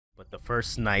The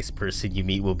first nice person you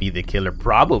meet will be the killer.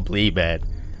 Probably, man.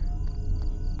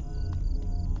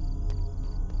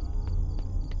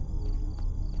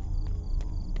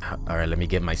 Alright, let me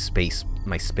get my space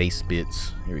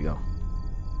bits. Here we go.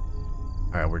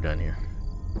 Alright, we're done here.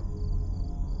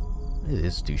 Look at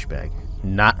this douchebag.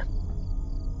 Not...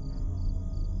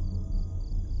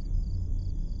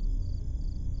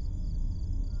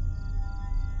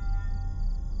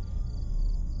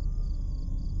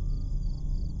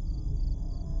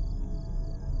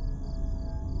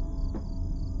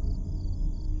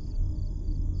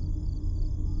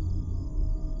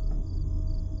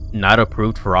 Not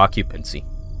approved for occupancy.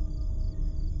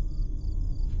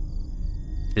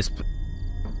 This...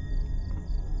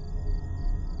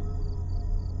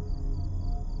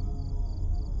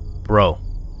 Bro.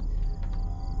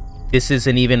 This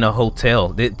isn't even a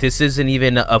hotel. This isn't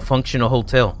even a functional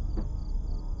hotel.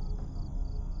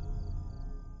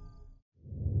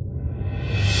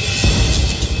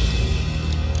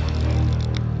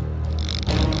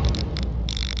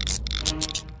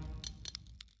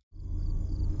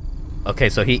 Okay,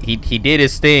 so he did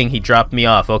his thing. He dropped me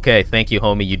off. Okay, thank you,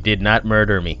 homie. You did not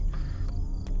murder me.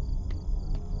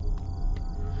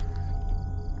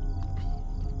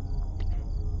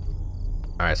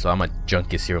 Alright, so I'm a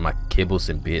junkus here with my kibbles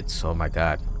and bits. Oh my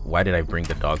god. Why did I bring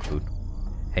the dog food?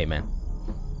 Hey, man.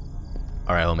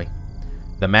 Alright, homie.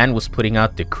 The man was putting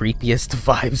out the creepiest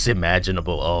vibes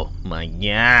imaginable. Oh my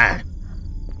god.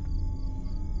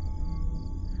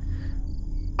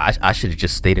 I should have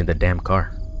just stayed in the damn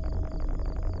car.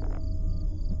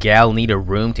 Gal need a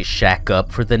room to shack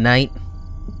up for the night?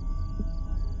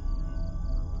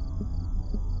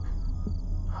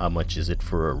 How much is it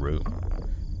for a room?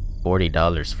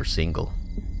 $40 for single.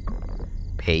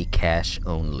 Pay cash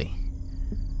only.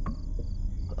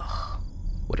 Ugh,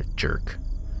 what a jerk.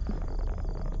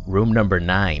 Room number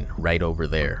 9, right over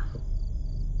there.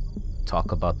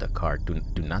 Talk about the car. Do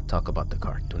not talk about the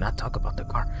car. Do not talk about the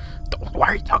car. Why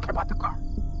are you talking about the car?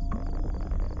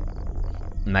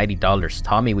 $90.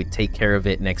 Tommy would take care of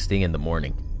it next thing in the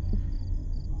morning.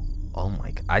 Oh my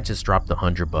god. I just dropped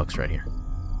 $100 right here.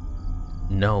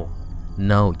 No,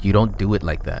 you don't do it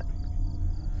like that.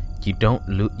 You don't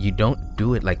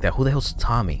do it like that. Who the hell's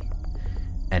Tommy?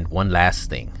 And one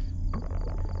last thing.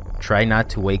 Try not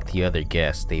to wake the other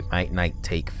guests. They might not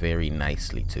take very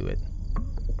nicely to it.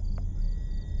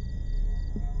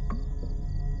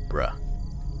 Bruh.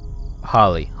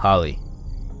 Holly.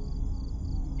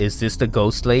 Is this the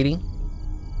ghost lady?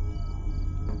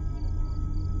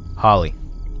 Holly,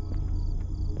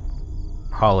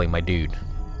 my dude,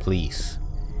 please.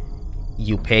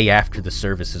 You pay after the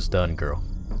service is done, girl.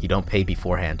 You don't pay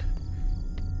beforehand.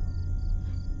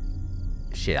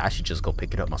 Shit, I should just go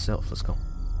pick it up myself. Let's go.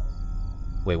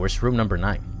 Wait, where's room number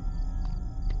 9?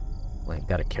 Wait,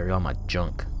 gotta carry all my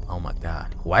junk. Oh my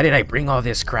god. Why did I bring all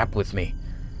this crap with me?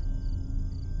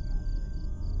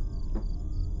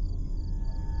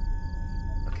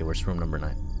 Okay, where's room number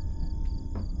 9?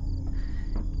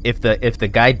 If the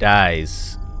guy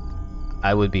dies,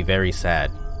 I would be very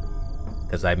sad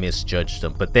because I misjudged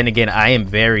him. But then again, I am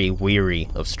very weary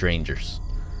of strangers.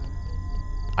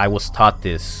 I was taught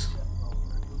this.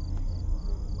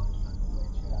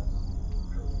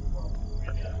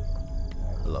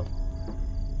 Hello?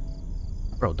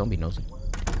 Bro, don't be nosy.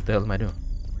 What the hell am I doing?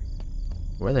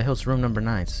 Where the hell's room number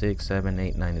 9? 6, 7,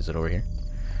 8, 9. Is it over here?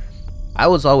 I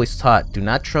was always taught, do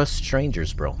not trust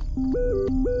strangers, bro.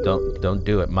 Don't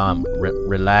do it, mom.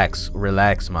 Relax,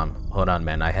 mom. Hold on,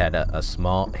 man. I had a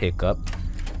small hiccup.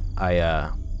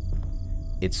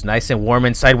 It's nice and warm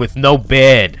inside with no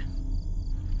bed.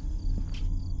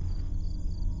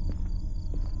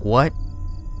 What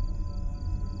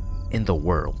in the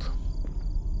world?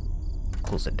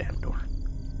 Close the damn door.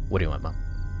 What do you want, mom?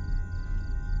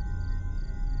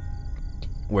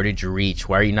 Where did you reach?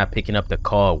 Why are you not picking up the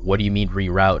call? What do you mean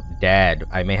reroute? Dad,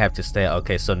 I may have to stay.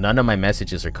 Okay, so none of my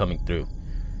messages are coming through.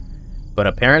 But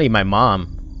apparently my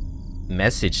mom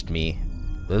messaged me.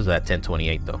 This was at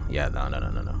 10:28 though. Yeah,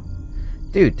 no.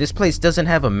 Dude, this place doesn't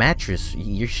have a mattress.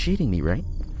 You're shitting me, right?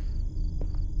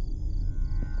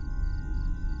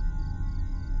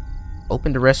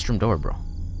 Open the restroom door, bro.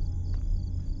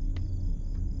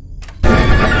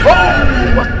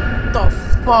 Oh, what the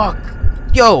fuck?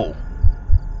 Yo!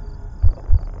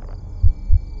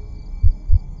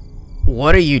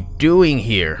 What are you doing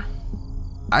here?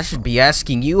 I should be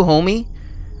asking you, homie.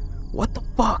 What the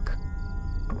fuck?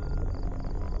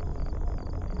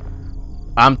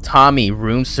 I'm Tommy,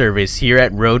 room service here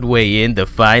at Roadway Inn, the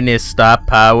finest stop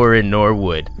power in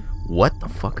Norwood. What the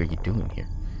fuck are you doing here?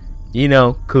 You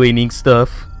know, cleaning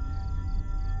stuff.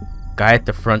 Guy at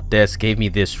the front desk gave me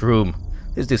this room.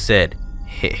 This dude said,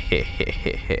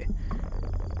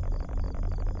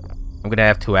 I'm gonna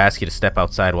have to ask you to step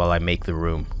outside while I make the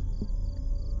room.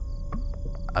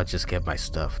 I'll just get my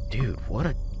stuff. Dude, what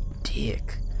a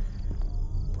dick.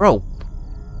 Bro.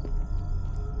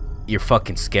 You're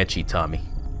fucking sketchy, Tommy.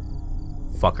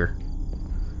 Fucker.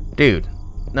 Dude.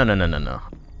 No. No.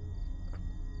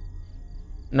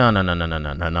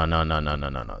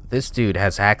 This dude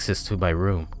has access to my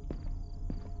room.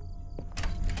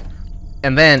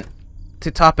 And then,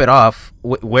 to top it off,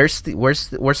 where's the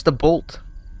bolt?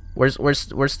 Where's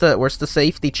the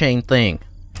safety chain thing?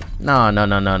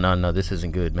 No. This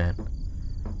isn't good, man.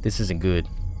 This isn't good.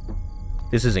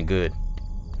 This isn't good.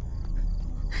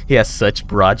 He has such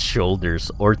broad shoulders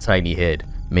or tiny head.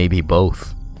 Maybe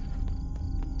both.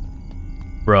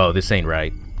 Bro, this ain't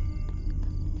right.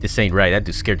 This ain't right. That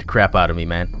dude scared the crap out of me,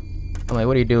 man. I'm like,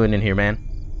 what are you doing in here, man?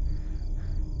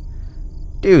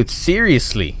 Dude,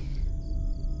 seriously.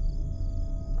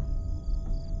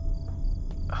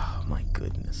 Oh my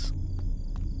goodness.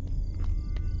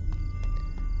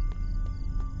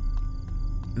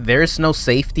 There's no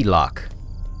safety lock.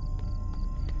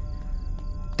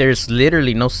 There's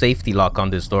literally no safety lock on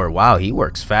this door. Wow, he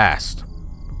works fast.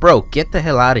 Bro, get the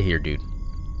hell out of here, dude.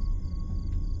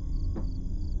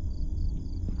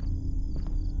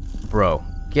 Bro,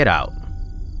 get out.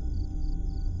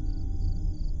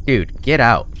 Dude, get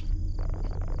out.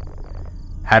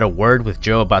 Had a word with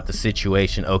Joe about the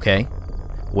situation, okay?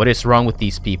 What is wrong with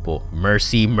these people?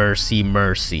 Mercy, mercy,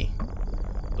 mercy.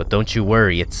 But don't you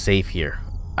worry, it's safe here.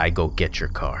 I go get your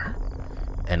car.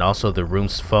 And also the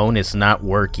room's phone is not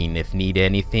working. If need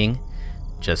anything,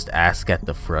 just ask at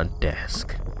the front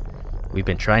desk. We've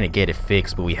been trying to get it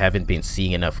fixed, but we haven't been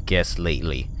seeing enough guests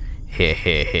lately.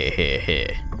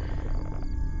 Heh.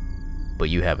 But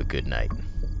you have a good night.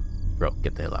 Bro,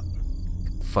 get the hell out.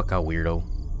 Fuck out, weirdo.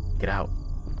 Get out.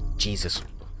 Jesus.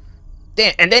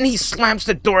 Damn, and then he slams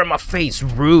the door in my face.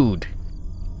 Rude.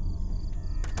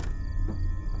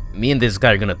 Me and this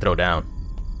guy are gonna throw down.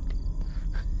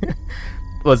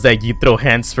 Was that you throw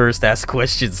hands first, ask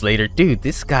questions later? Dude,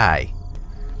 this guy.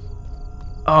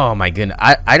 Oh my goodness.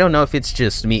 I don't know if it's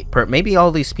just me. Maybe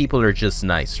all these people are just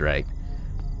nice, right?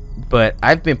 But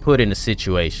I've been put in a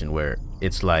situation where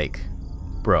it's like,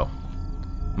 bro,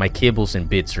 my kibbles and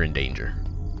bits are in danger.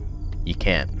 You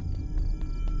can't.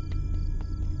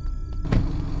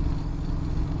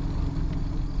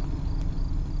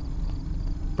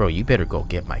 Bro, you better go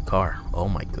get my car. Oh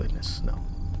my goodness, no.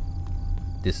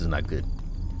 This is not good.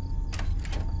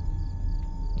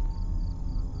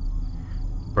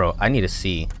 Bro, I need to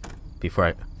see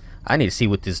before I need to see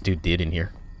what this dude did in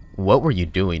here. What were you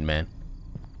doing, man?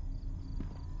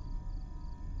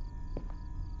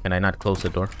 Can I not close the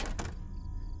door?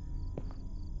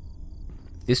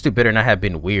 This dude better not have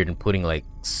been weird and putting like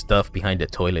stuff behind the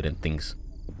toilet and things.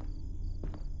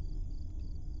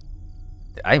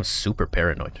 I am super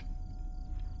paranoid.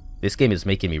 This game is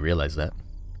making me realize that.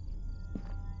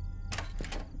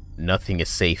 Nothing is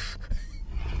safe.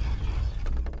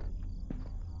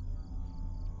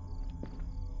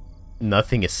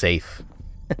 Nothing is safe.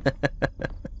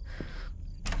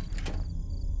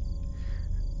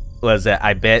 Was that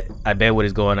I bet what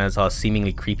is going on is how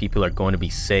seemingly creepy people are going to be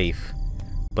safe.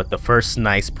 But the first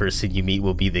nice person you meet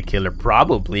will be the killer.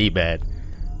 Probably, man.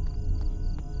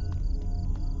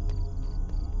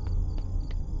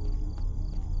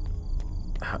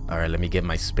 Alright, let me get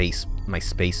my space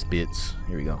bits.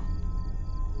 Here we go.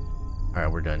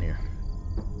 Alright, we're done here.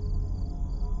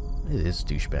 Look at this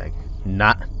douchebag.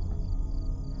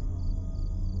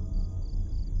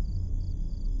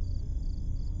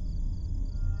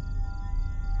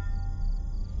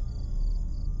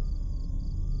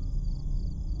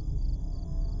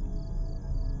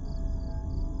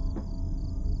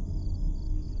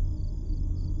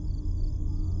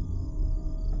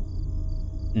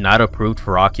 Not approved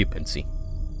for occupancy.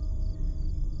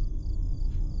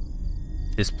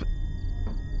 This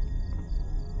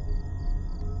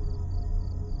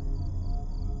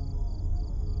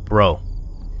bro,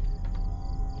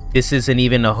 this isn't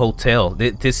even a hotel.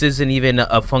 This isn't even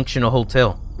a functional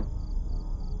hotel.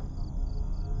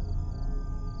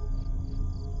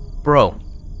 Bro.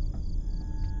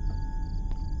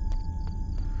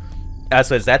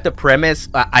 So is that the premise?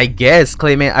 I guess,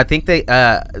 Clayman. I think they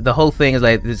the whole thing is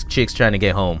like this chick's trying to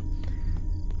get home,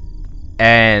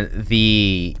 and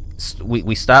we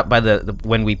stopped by the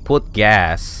when we put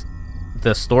gas,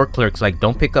 the store clerk's like,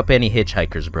 don't pick up any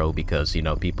hitchhikers, bro, because you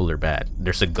know people are bad.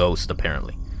 There's a ghost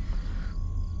apparently.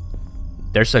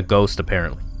 There's a ghost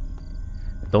apparently.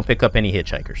 Don't pick up any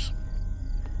hitchhikers.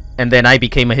 And then I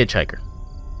became a hitchhiker.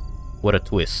 What a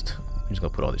twist. I'm just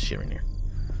gonna put all this shit in here.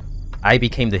 I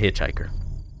became the hitchhiker.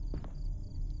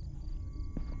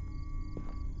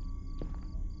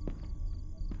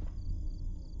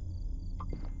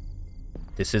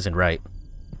 This isn't right.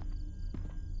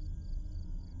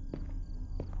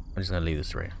 I'm just gonna leave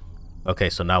this right. Okay,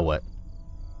 so now what?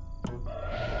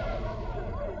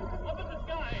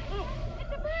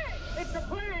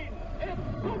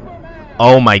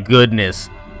 Oh my goodness.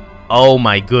 Oh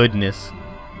my goodness.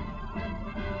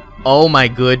 Oh my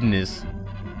goodness.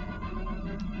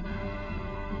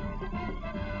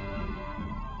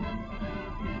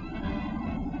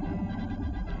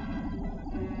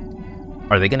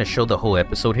 Are they gonna show the whole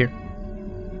episode here?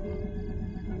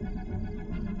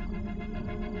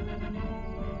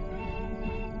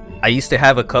 I used to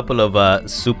have a couple of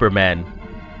Superman.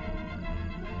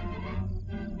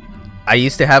 I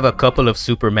used to have a couple of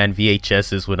Superman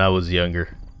VHSs when I was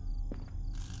younger.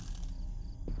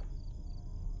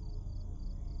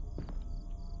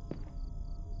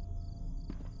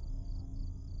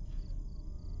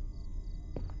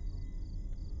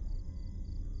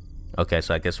 Okay,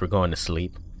 so I guess we're going to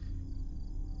sleep.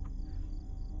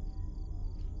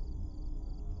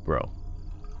 Bro.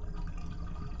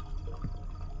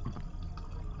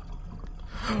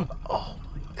 Oh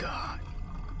my god.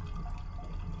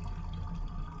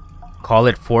 Call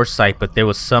it foresight, but there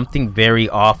was something very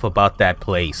off about that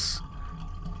place.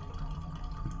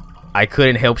 I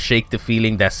couldn't help shake the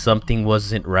feeling that something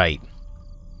wasn't right.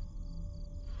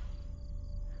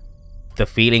 The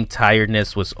feeling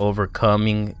tiredness was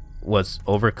overcoming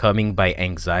by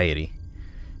anxiety.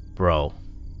 Bro.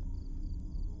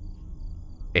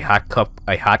 A hot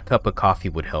cup of coffee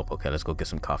would help. Okay, let's go get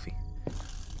some coffee.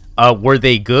 Were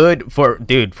they good? For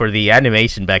the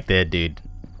animation back then, dude,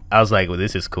 I was like, well,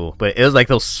 this is cool. But it was like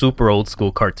those super old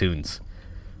school cartoons.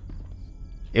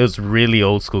 It was really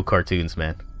old school cartoons,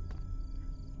 man.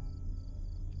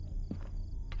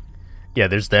 Yeah,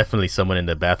 there's definitely someone in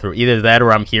the bathroom. Either that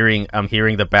or I'm hearing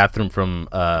the bathroom from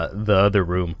the other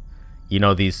room. You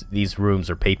know, these rooms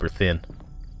are paper thin.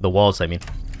 The walls, I mean.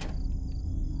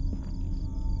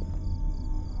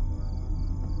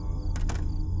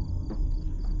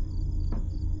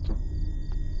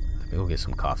 Let me go get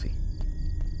some coffee.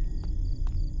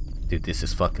 Dude, this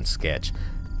is fucking sketch.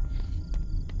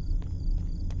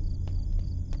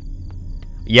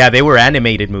 Yeah, they were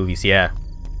animated movies, yeah.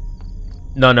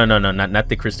 No, not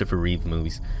the Christopher Reeve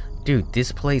movies. Dude,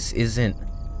 this place isn't...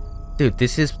 Dude,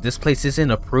 this place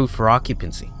isn't approved for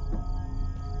occupancy.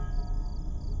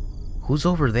 Who's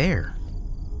over there?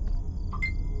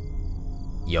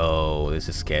 Yo, this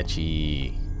is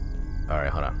sketchy.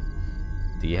 Alright, hold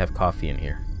on. Do you have coffee in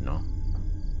here? No.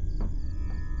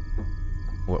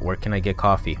 Where can I get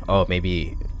coffee? Oh,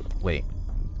 maybe... Wait.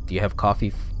 Do you have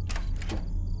coffee?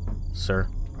 Sir?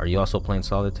 Are you also playing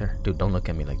solitaire? Dude, don't look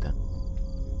at me like that.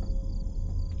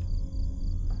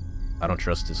 I don't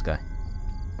trust this guy.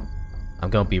 I'm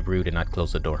gonna be rude and not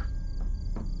close the door.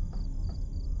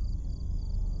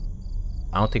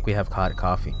 I don't think we have hot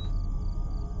coffee.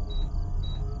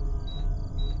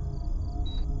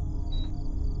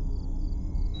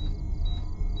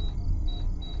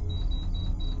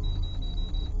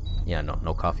 Yeah,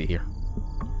 no coffee here.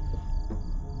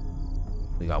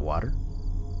 We got water.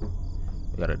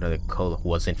 We got another cola.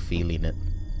 Wasn't feeling it.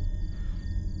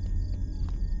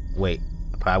 Wait,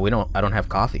 I don't have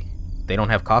coffee. They don't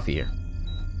have coffee here.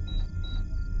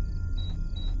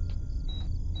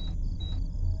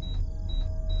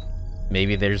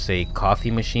 Maybe there's a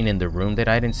coffee machine in the room that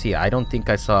I didn't see. I don't think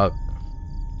I saw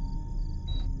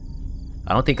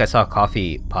a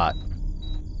coffee pot.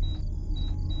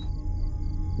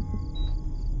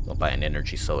 I'll buy an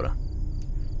energy soda.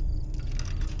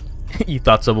 You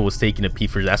thought someone was taking a pee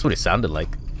for... That's what it sounded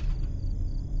like.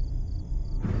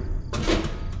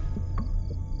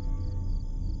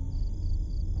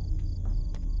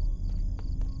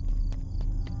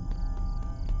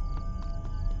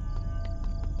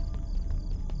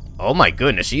 Oh my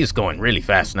goodness, she is going really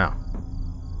fast now.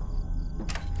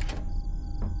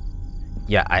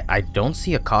 Yeah, I don't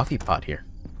see a coffee pot here.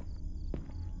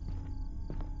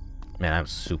 Man, I'm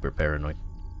super paranoid.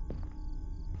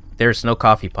 There's no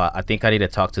coffee pot. I think I need to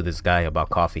talk to this guy about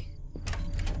coffee.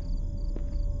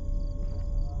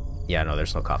 Yeah, no,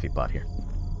 there's no coffee pot here.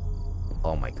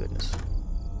 Oh my goodness.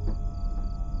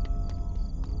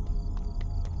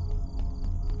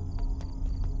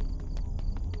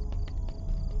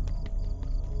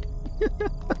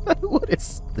 What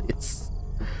is this?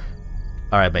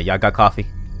 Alright, man, y'all got coffee?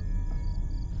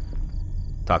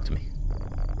 Talk to me.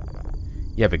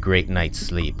 You have a great night's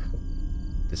sleep.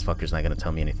 This fucker's not gonna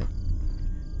tell me anything.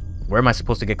 Where am I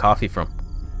supposed to get coffee from?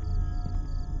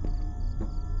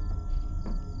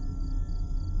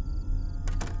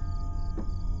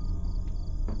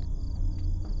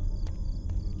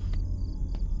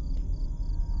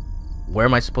 Where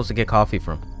am I supposed to get coffee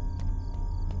from?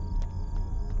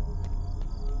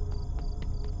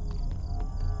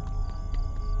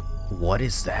 What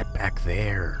is that back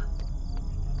there?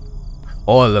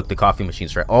 Oh, look, the coffee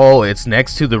machine's right. Oh, it's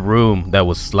next to the room that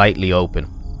was slightly open.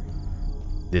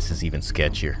 This is even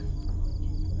sketchier.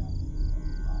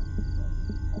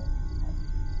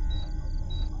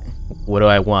 What do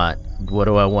I want? What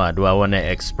do I want? Do I want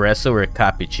an espresso or a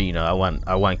cappuccino?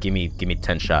 I want give me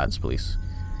 10 shots, please.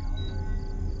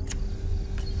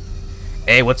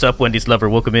 Hey, what's up, Wendy's lover?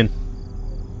 Welcome in.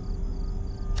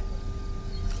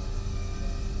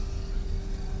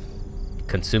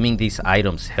 Consuming these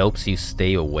items helps you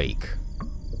stay awake.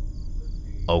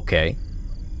 Okay.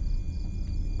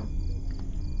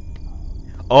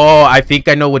 Oh, I think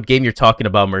I know what game you're talking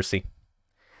about, Mercy.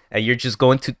 And you're just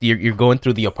going to you're going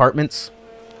through the apartments.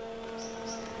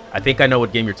 I think I know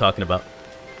what game you're talking about.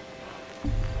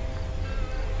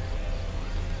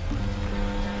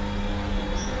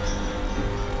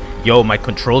 Yo, my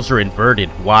controls are inverted.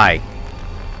 Why?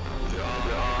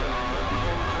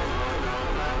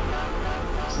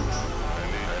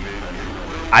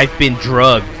 I've been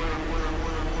drugged.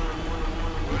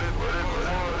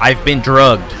 I've been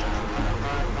drugged.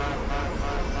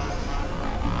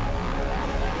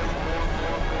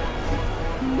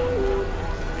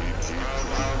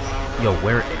 Yo,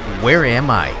 where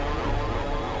am I?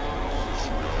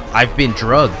 I've been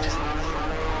drugged.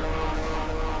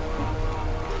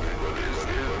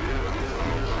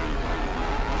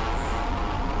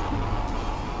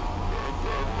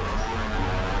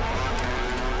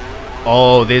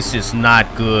 Oh, this is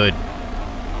not good.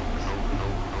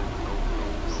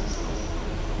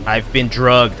 I've been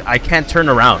drugged. I can't turn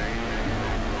around.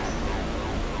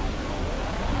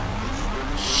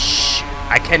 Shh.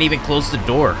 I can't even close the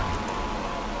door.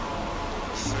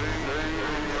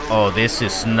 Oh, this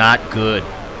is not good.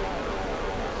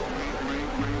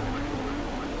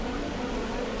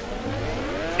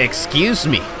 Excuse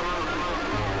me.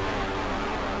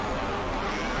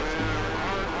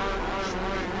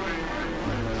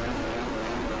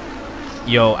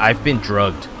 Yo, I've been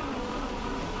drugged.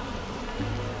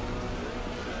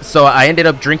 So I ended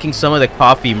up drinking some of the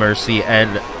coffee, Mercy,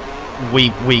 and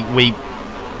we're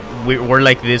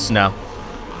like this now.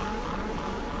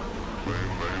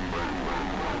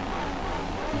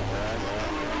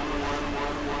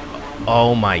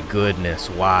 Oh my goodness,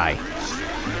 why?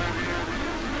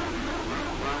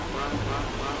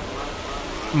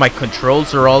 My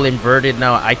controls are all inverted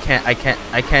now. I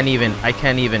can't even.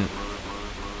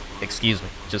 Excuse me.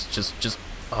 Just.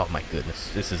 Oh my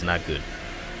goodness, this is not good.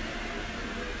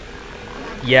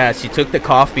 Yeah, she took the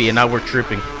coffee and now we're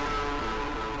tripping.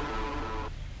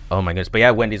 Oh my goodness. But yeah,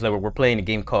 Wendy's lover, we're playing a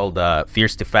game called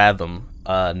Fears to Fathom,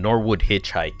 Norwood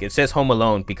Hitchhike. It says Home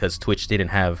Alone because Twitch didn't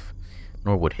have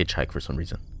Norwood Hitchhike for some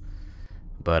reason.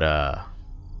 But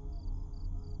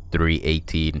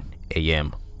 3:18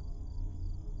 a.m.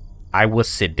 I was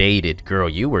sedated. Girl,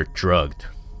 you were drugged.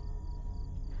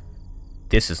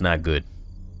 This is not good.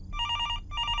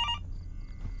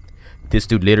 This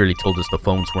dude literally told us the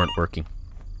phones weren't working.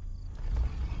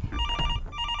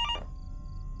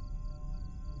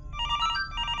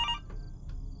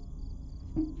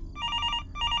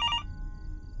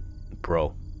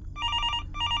 Bro.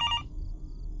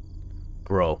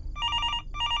 Bro.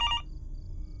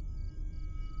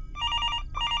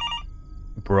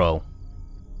 Bro.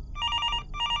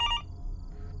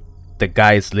 The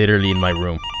guy is literally in my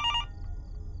room.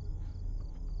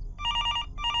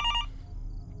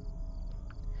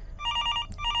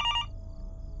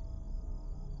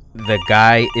 The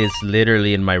guy is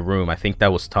literally in my room. I think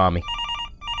that was Tommy.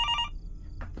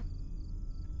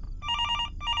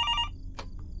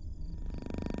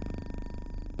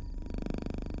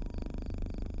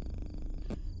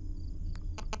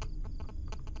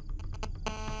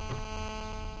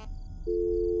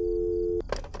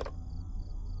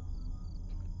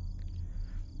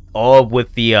 Oh,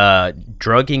 with the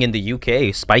drugging in the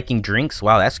UK, spiking drinks.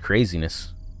 Wow, that's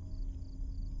craziness.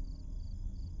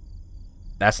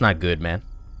 That's not good, man.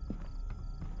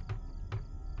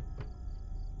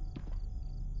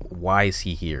 Why is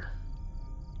he here?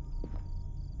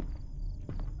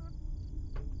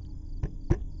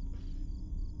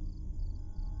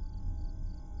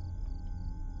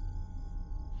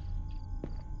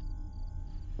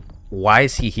 Why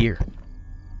is he here?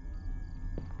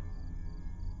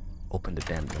 Open the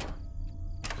damn door.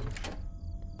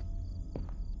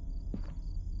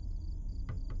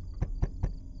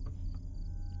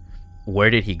 Where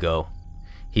did he go?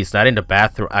 He's not in the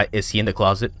bathroom. Is he in the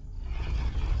closet?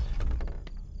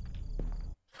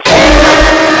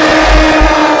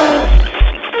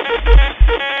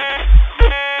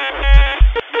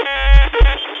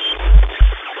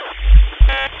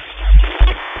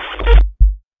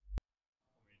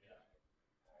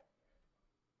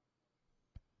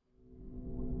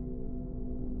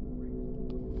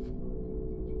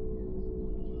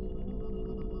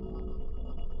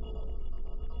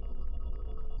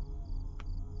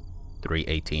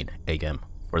 (3:18 a.m.)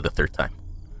 for the third time.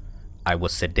 I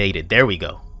was sedated. There we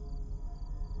go.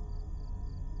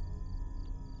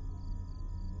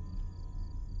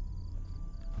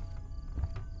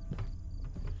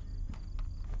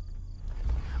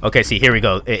 Okay, see, here we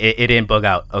go. It didn't bug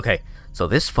out. Okay, so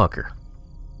this fucker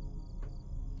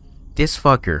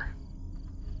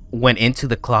went into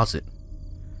the closet.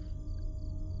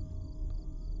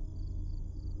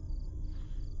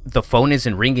 The phone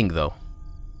isn't ringing, though.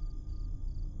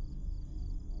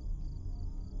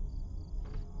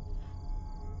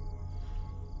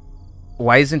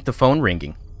 Why isn't the phone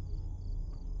ringing?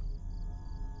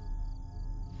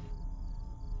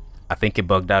 I think it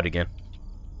bugged out again.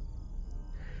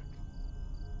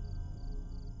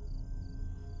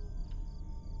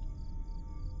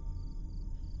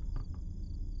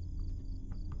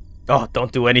 Oh,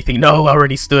 don't do anything. No, I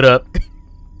already stood up.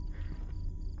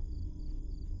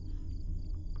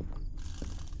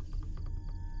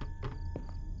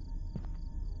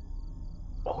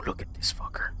 Oh, look at this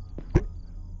fucker.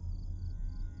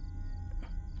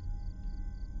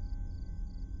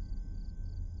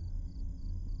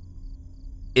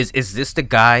 Is this the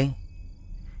guy?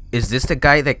 Is this the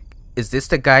guy that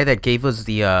gave us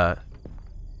the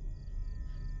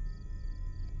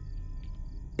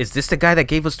Is this the guy that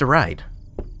gave us the ride?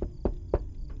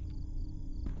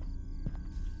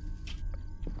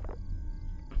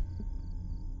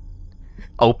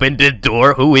 Open the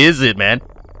door. Who is it, man?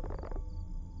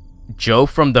 Joe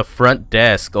from the front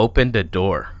desk. Open the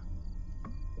door.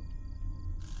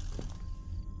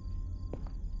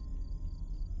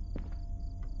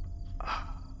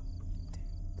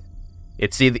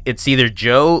 It's either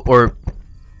Joe or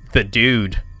the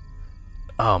dude.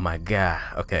 Oh my god.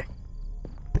 Okay.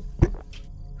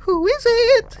 Who is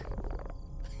it?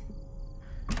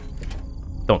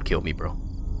 Don't kill me, bro.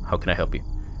 How can I help you?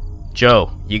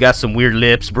 Joe, you got some weird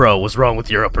lips, bro. What's wrong with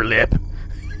your upper lip?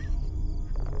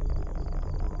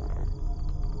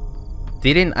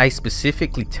 Didn't I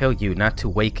specifically tell you not to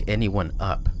wake anyone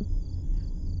up?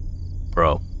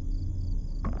 Bro.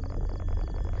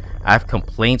 I have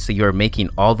complaints that you're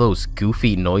making all those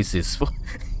goofy noises.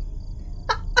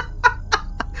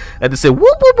 I just said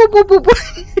whoop whoop whoop whoop whoop,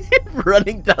 whoop.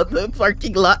 Running down the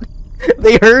parking lot.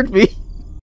 They heard me.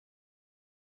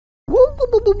 Whoop,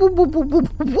 whoop, whoop, whoop, whoop, whoop,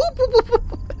 whoop, whoop,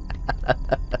 whoop.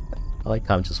 I like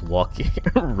how I'm just walking,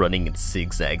 running in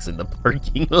zigzags in the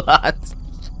parking lot.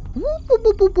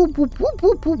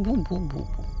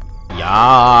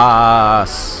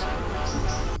 Yas.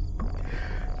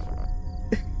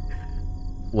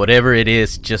 Whatever it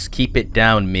is, just keep it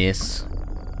down, miss.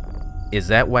 Is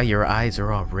that why your eyes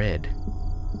are all red?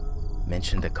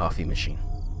 Mention the coffee machine.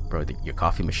 Bro, your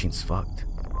coffee machine's fucked.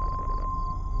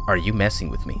 Are you messing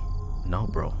with me? No,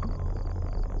 bro.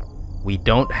 We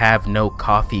don't have no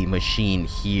coffee machine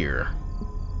here.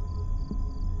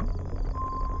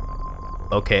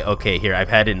 Okay, okay, here. I've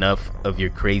had enough of your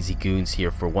crazy goons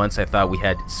here. For once, I thought we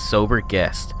had sober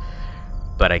guests.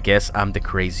 But I guess I'm the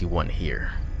crazy one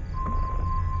here.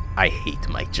 I hate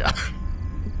my job.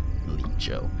 Leave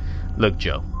Joe. Look,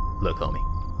 Joe. Look, homie.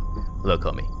 Look,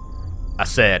 homie. I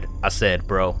said,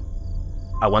 bro,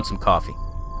 I want some coffee.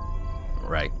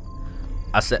 Right.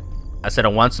 I said I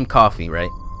want some coffee,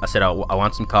 right? I said I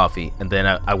want some coffee, and then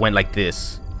I went like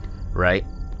this, right?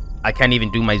 I can't even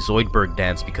do my Zoidberg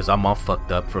dance because I'm all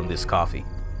fucked up from this coffee.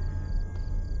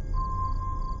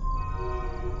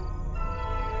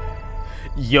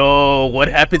 Yo, what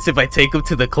happens if I take him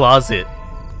to the closet?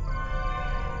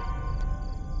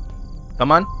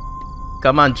 Come on.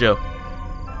 Come on, Joe.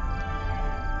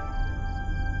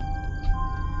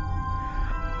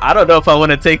 I don't know if I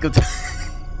want to take him to...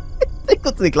 take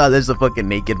him to the closet. There's a fucking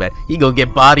naked man. He gonna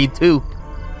get bodied, too.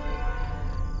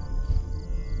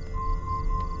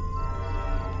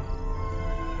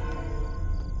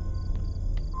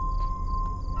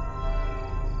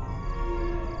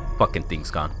 Fucking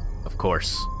thing's gone. Of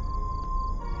course.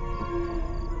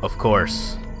 Of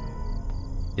course.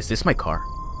 Is this my car?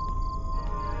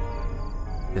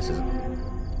 This is...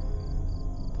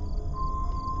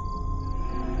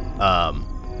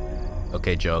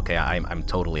 Okay, Joe. Okay, I'm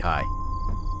totally high.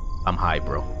 I'm high,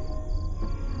 bro.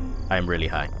 I'm really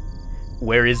high.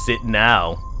 Where is it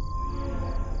now?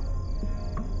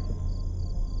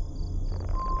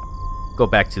 Go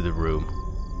back to the room.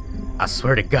 I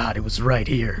swear to God, it was right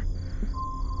here.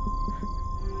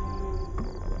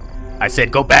 I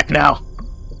said go back now.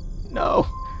 No.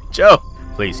 Joe.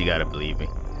 Please, you gotta believe me.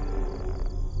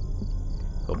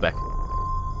 Go back.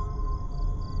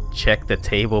 Check the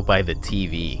table by the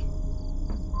TV.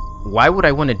 Why would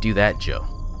I want to do that, Joe?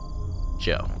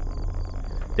 Joe.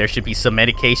 There should be some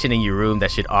medication in your room that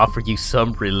should offer you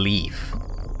some relief.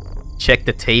 Check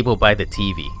the table by the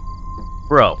TV.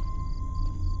 Bro.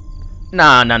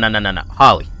 Nah.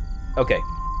 Holly. Okay.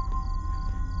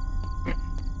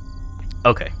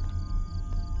 Okay.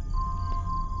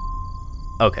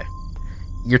 Okay.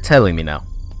 You're telling me now.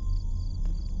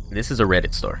 This is a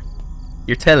Reddit story.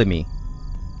 You're telling me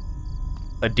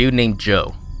a dude named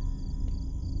Joe.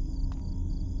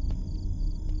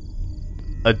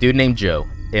 A dude named Joe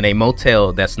in a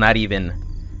motel that's not even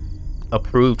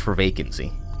approved for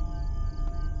vacancy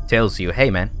tells you, hey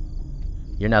man,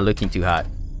 you're not looking too hot.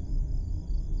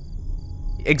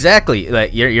 Exactly,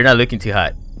 like you're not looking too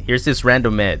hot. Here's this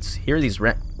random meds. Here are these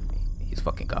he's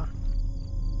fucking gone.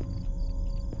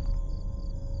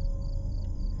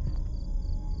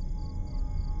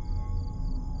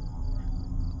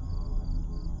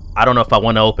 I don't know if I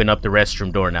want to open up the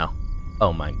restroom door now.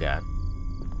 Oh my God.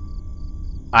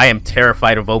 I am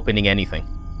terrified of opening anything.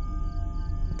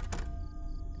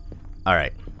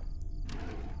 Alright.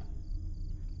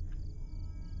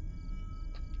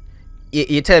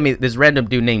 You tell me this random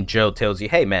dude named Joe tells you,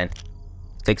 hey man,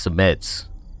 take some meds.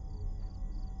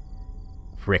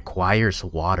 Requires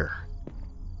water.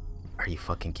 Are you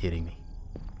fucking kidding me?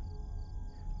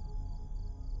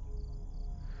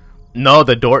 No,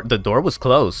 the door was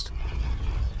closed.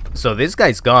 So this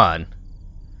guy's gone.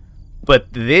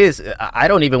 But this, I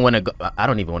don't even want to go. I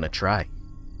don't even want to try.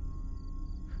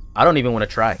 I don't even want to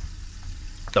try.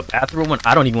 The bathroom one,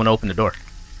 I don't even want to open the door.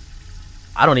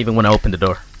 I don't even want to open the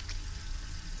door.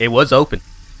 It was open.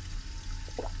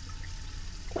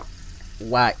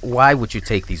 Why would you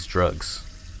take these drugs?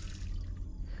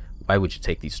 Why would you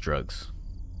take these drugs?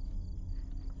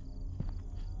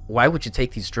 Why would you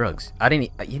take these drugs? She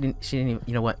didn't even,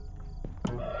 you know what?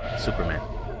 Superman.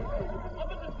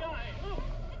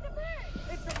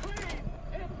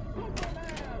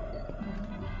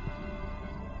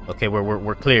 Okay,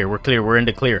 we're clear. We're clear. We're in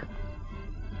the clear.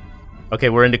 Okay,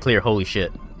 we're in the clear. Holy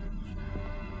shit.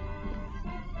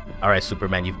 All right,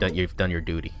 Superman, you've done your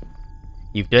duty.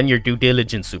 You've done your due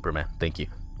diligence, Superman. Thank you.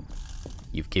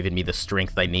 You've given me the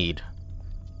strength I need.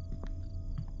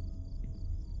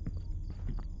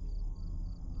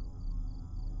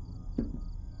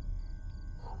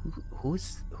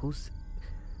 Who's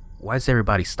why is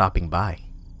everybody stopping by?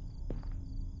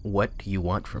 What do you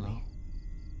want from me?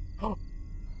 Oh.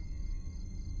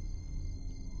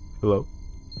 Hello?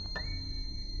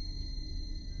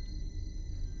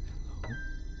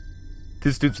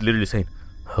 This dude's literally saying,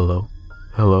 hello?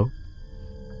 Hello?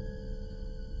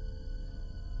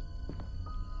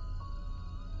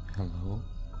 Hello?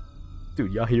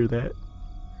 Dude, y'all hear that?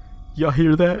 Y'all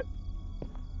hear that?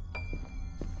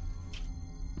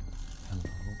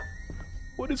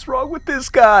 What is wrong with this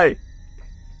guy?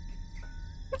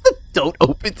 Don't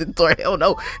open the door. Hell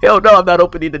no. Hell no, I'm not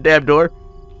opening the damn door.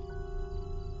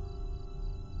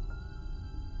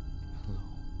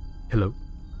 Hello?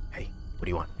 Hey, what do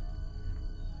you want?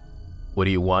 What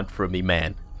do you want from me,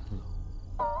 man?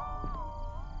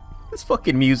 This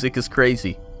fucking music is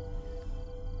crazy.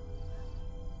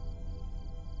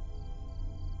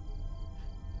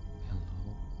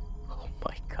 Oh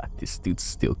my God, this dude's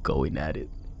still going at it.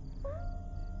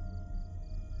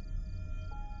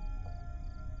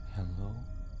 Hello?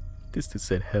 This dude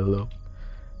said hello.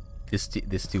 This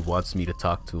dude wants me to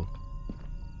talk to him.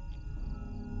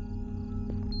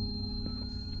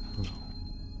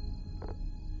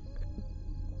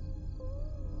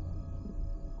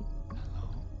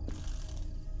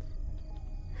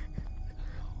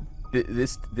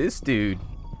 This dude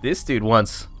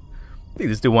wants. I think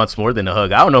this dude wants more than a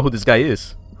hug. I don't know who this guy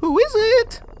is. Who is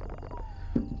it?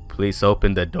 Please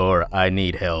open the door. I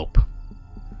need help.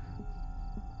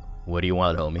 What do you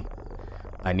want, homie?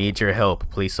 I need your help.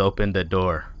 Please open the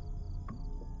door.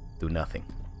 Do nothing.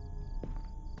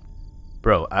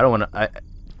 Bro, I don't want to.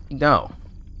 No.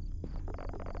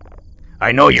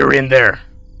 I know you're in there.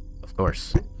 Of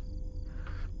course.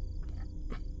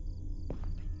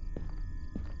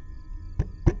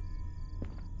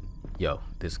 Yo,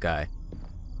 this guy.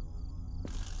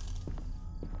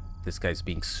 This guy's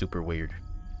being super weird.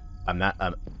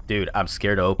 Dude, I'm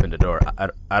scared to open the door.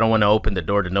 I don't want to open the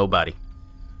door to nobody.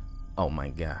 Oh my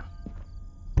god.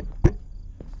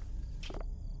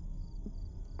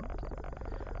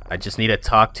 I just need to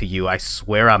talk to you. I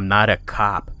swear I'm not a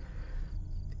cop.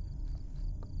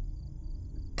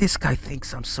 This guy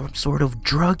thinks I'm some sort of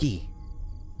druggie.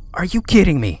 Are you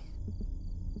kidding me?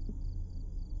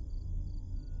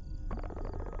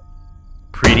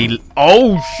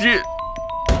 Oh shit!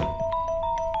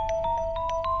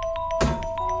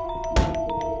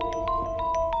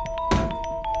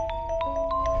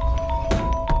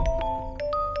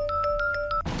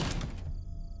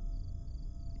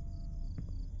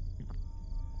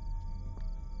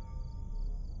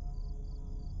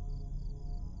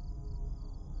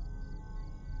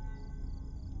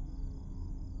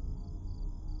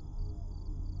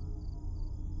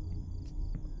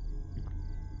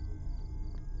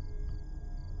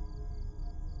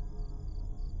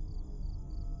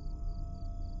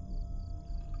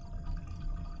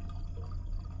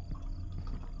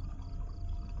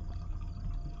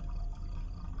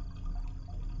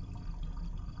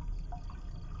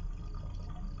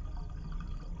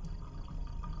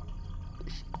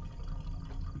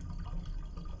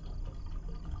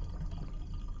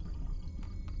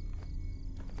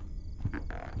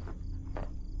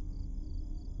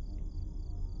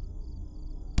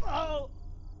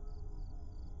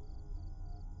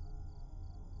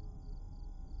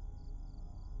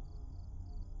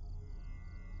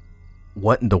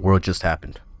 What in the world just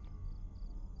happened?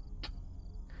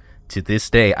 To this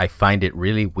day, I find it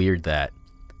really weird that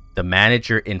the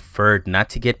manager inferred not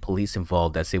to get police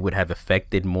involved as it would have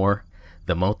affected more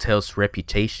the motel's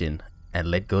reputation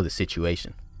and let go of the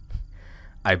situation.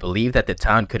 I believe that the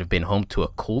town could have been home to a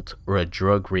cult or a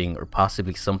drug ring or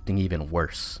possibly something even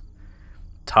worse.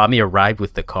 Tommy arrived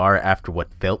with the car after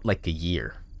what felt like a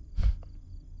year.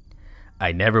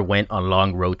 I never went on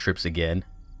long road trips again.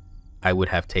 I would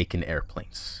have taken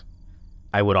airplanes.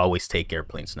 I would always take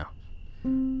airplanes now.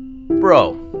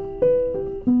 Bro.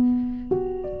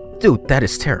 Dude, that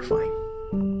is terrifying.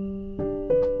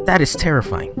 That is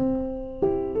terrifying.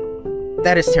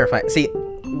 That is terrifying. See,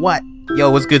 what? Yo,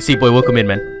 what's good, C-Boy? Welcome in,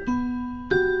 man.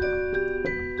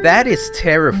 That is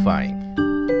terrifying.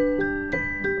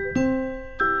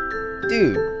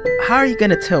 Dude, how are you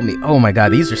gonna tell me? Oh my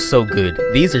god, these are so good.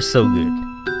 These are so good.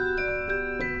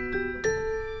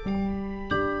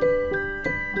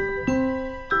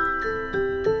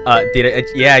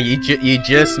 Yeah, you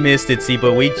just missed it, see,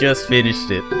 but we just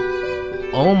finished it.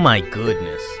 Oh my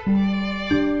goodness.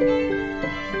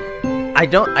 I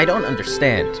don't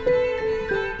understand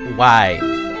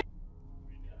why.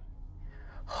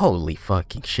 Holy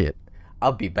fucking shit.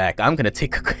 I'll be back. I'm gonna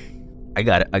take a I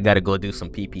gotta go do some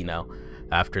pee-pee now.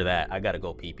 After that, I gotta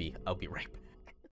go pee-pee. I'll be right back.